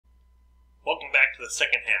to the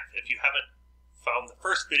second half. If you haven't found the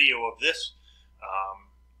first video of this,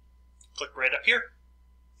 click right up here,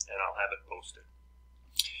 and I'll have it posted.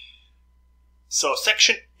 So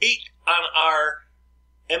Section 8 on our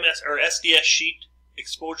MS or SDS sheet,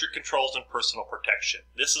 exposure controls and personal protection.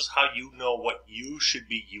 This is how you know what you should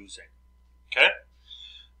be using. Okay?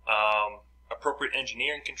 Appropriate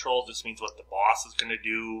engineering controls, this means what the boss is going to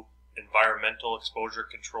do. Environmental exposure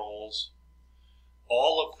controls.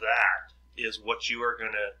 All of that is what you are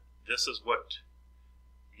going to, this is what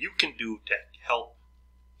you can do to help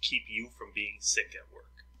keep you from being sick at work.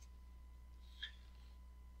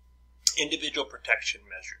 Individual protection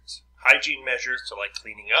measures. Hygiene measures, so like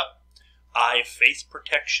cleaning up. Eye, face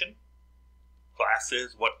protection.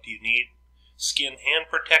 Glasses, what do you need? Skin, hand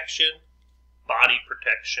protection. Body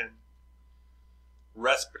protection.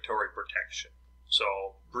 Respiratory protection.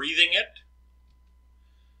 So breathing it.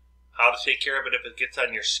 How to take care of it if it gets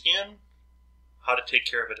on your skin. How to take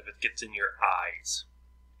care of it if it gets in your eyes.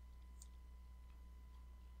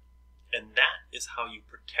 And that is how you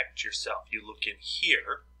protect yourself. You look in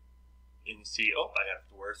here and you see, oh, I have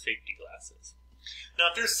to wear safety glasses. Now,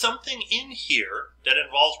 if there's something in here that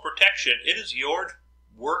involves protection, it is your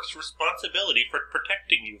work's responsibility for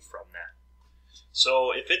protecting you from that.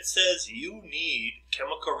 So if it says you need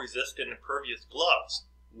chemical-resistant impervious gloves,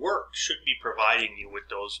 work should be providing you with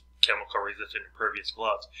those chemical-resistant impervious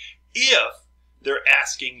gloves if they're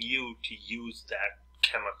asking you to use that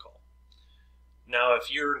chemical. Now,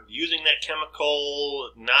 if you're using that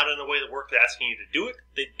chemical not in the way that work is asking you to do it,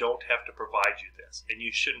 they don't have to provide you this, and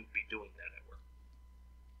you shouldn't be doing that at work.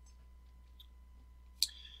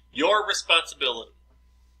 Your responsibility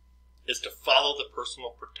is to follow the personal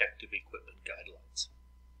protective equipment guidelines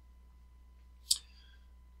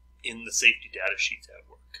in the safety data sheets at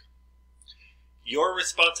work. Your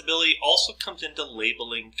responsibility also comes into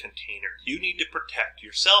labeling containers. You need to protect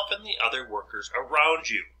yourself and the other workers around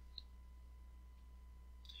you.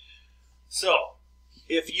 So,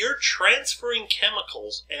 if you're transferring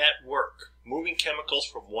chemicals at work, moving chemicals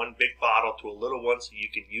from one big bottle to a little one so you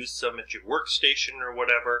can use some at your workstation or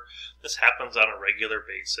whatever, this happens on a regular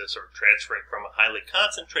basis, or transferring from a highly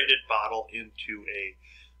concentrated bottle into a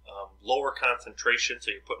lower concentration,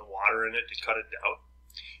 so you're putting water in it to cut it down.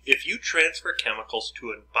 If you transfer chemicals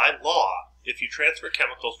by law, if you transfer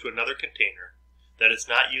chemicals to another container that is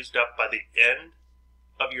not used up by the end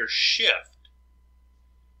of your shift,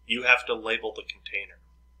 you have to label the container.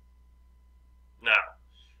 Now,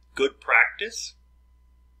 good practice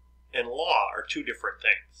and law are two different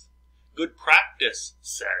things. Good practice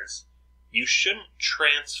says you shouldn't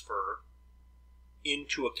transfer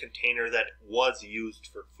into a container that was used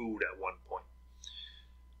for food at one point.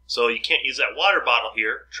 So you can't use that water bottle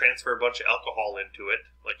here, transfer a bunch of alcohol into it,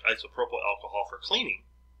 like isopropyl alcohol for cleaning,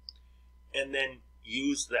 and then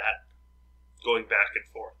use that going back and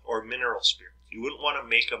forth, or mineral spirits. You wouldn't want to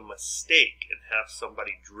make a mistake and have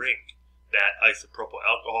somebody drink that isopropyl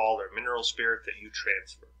alcohol or mineral spirit that you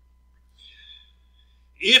transfer.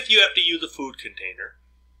 If you have to use a food container,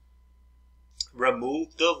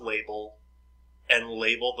 remove the label and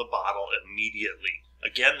label the bottle immediately.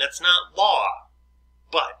 Again, that's not law,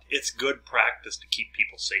 but it's good practice to keep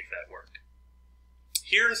people safe at work.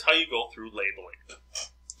 Here's how you go through labeling.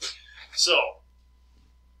 So,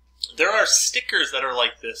 there are stickers that are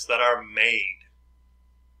like this that are made.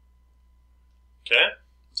 Okay?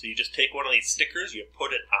 So you just take one of these stickers, you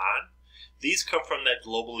put it on. These come from that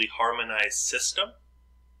globally harmonized system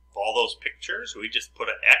of all those pictures. We just put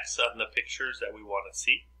an X on the pictures that we want to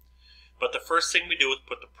see. But the first thing we do is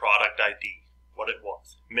put the product ID, what it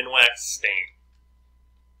was. Minwax stain.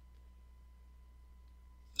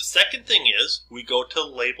 The second thing is we go to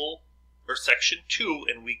label or section 2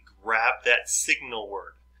 and we grab that signal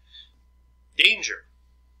word. Danger.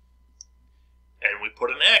 And we put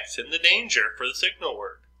an X in the danger for the signal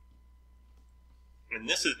word. And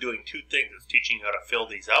this is doing two things. It's teaching you how to fill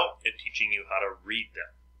these out and teaching you how to read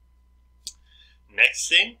them. Next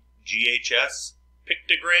thing, GHS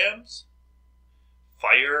pictograms,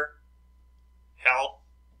 fire, health,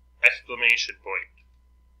 exclamation point.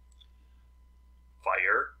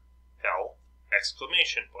 Fire, health,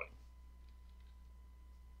 exclamation point.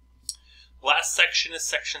 Last section is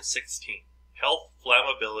section 16. Health,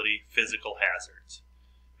 flammability, physical hazards.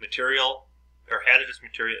 Material, or Hazardous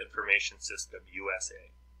Material Information System,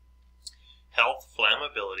 USA. Health,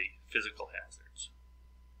 flammability, physical hazards.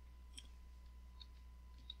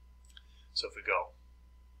 So if we go,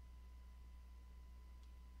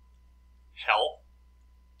 health,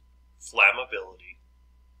 flammability,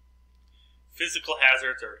 physical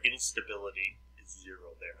hazards or instability is 0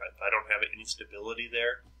 there. If I don't have an instability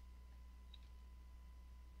there,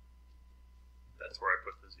 That's where I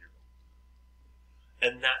put the 0.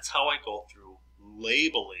 And that's how I go through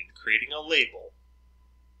labeling, creating a label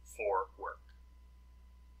for work.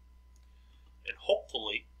 And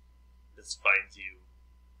hopefully this finds you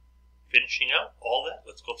finishing out all that.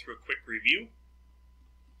 Let's go through a quick review.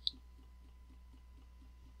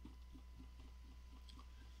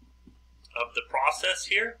 Of the process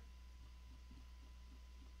here.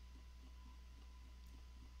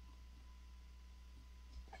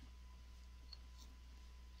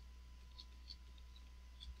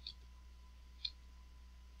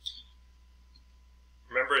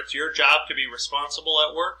 Remember, it's your job to be responsible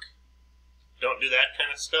at work. Don't do that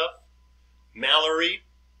kind of stuff. Mallory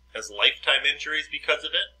has lifetime injuries because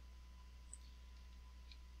of it.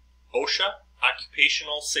 OSHA,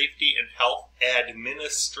 Occupational Safety and Health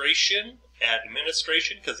Administration,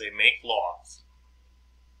 because they make laws.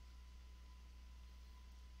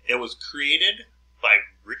 It was created by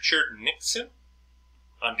Richard Nixon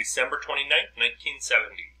on December 29th,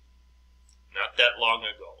 1970. Not that long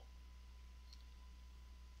ago.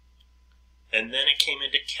 And then it came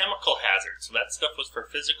into chemical hazards. So that stuff was for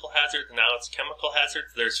physical hazards, and now it's chemical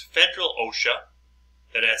hazards. There's federal OSHA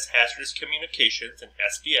that has hazardous communications and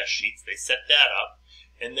SDS sheets. They set that up.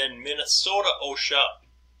 And then Minnesota OSHA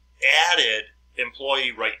added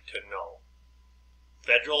employee right to know.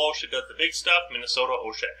 Federal OSHA does the big stuff. Minnesota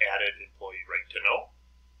OSHA added employee right to know.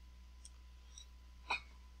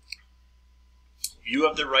 You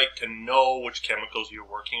have the right to know which chemicals you're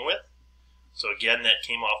working with. So again, that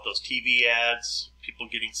came off those TV ads, people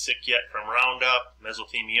getting sick yet from Roundup,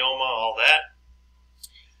 mesothelioma, all that.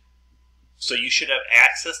 So you should have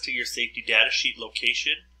access to your safety data sheet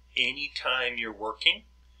location anytime you're working.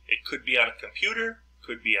 It could be on a computer,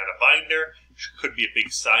 could be on a binder, could be a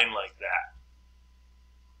big sign like that.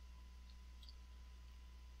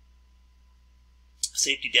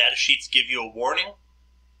 Safety data sheets give you a warning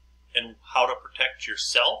and how to protect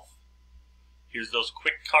yourself. Here's those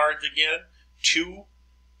quick cards again. 2,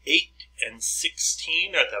 8, and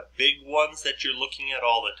 16 are the big ones that you're looking at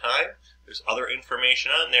all the time. There's other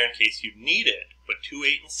information on there in case you need it, but 2,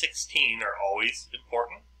 8, and 16 are always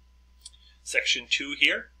important. Section 2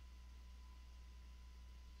 here.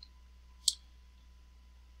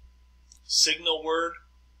 Signal word,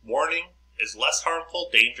 warning, is less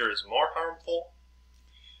harmful, danger is more harmful.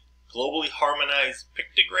 Globally harmonized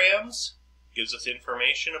pictograms gives us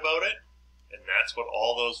information about it. And that's what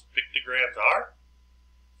all those pictograms are.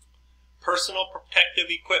 Personal protective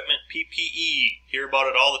equipment, PPE. Hear about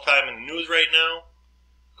it all the time in the news right now.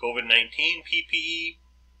 COVID-19 PPE.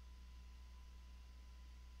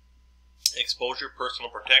 Exposure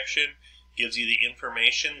personal protection gives you the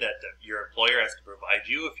information that your employer has to provide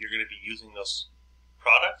you if you're going to be using those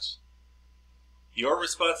products. Your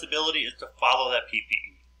responsibility is to follow that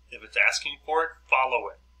PPE. If it's asking for it, follow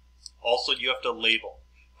it. Also, you have to label.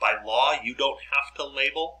 By law, you don't have to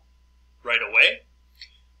label right away,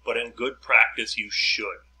 but in good practice, you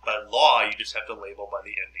should. By law, you just have to label by the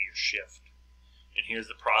end of your shift. And here's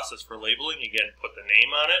the process for labeling. Again, put the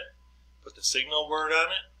name on it, put the signal word on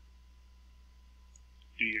it,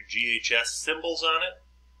 do your GHS symbols on it,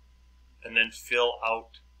 and then fill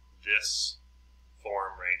out this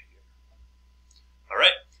form right here. All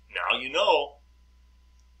right, now you know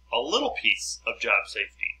a little piece of job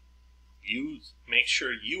safety. Make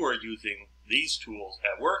sure you are using these tools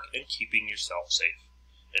at work and keeping yourself safe.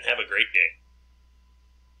 And have a great day.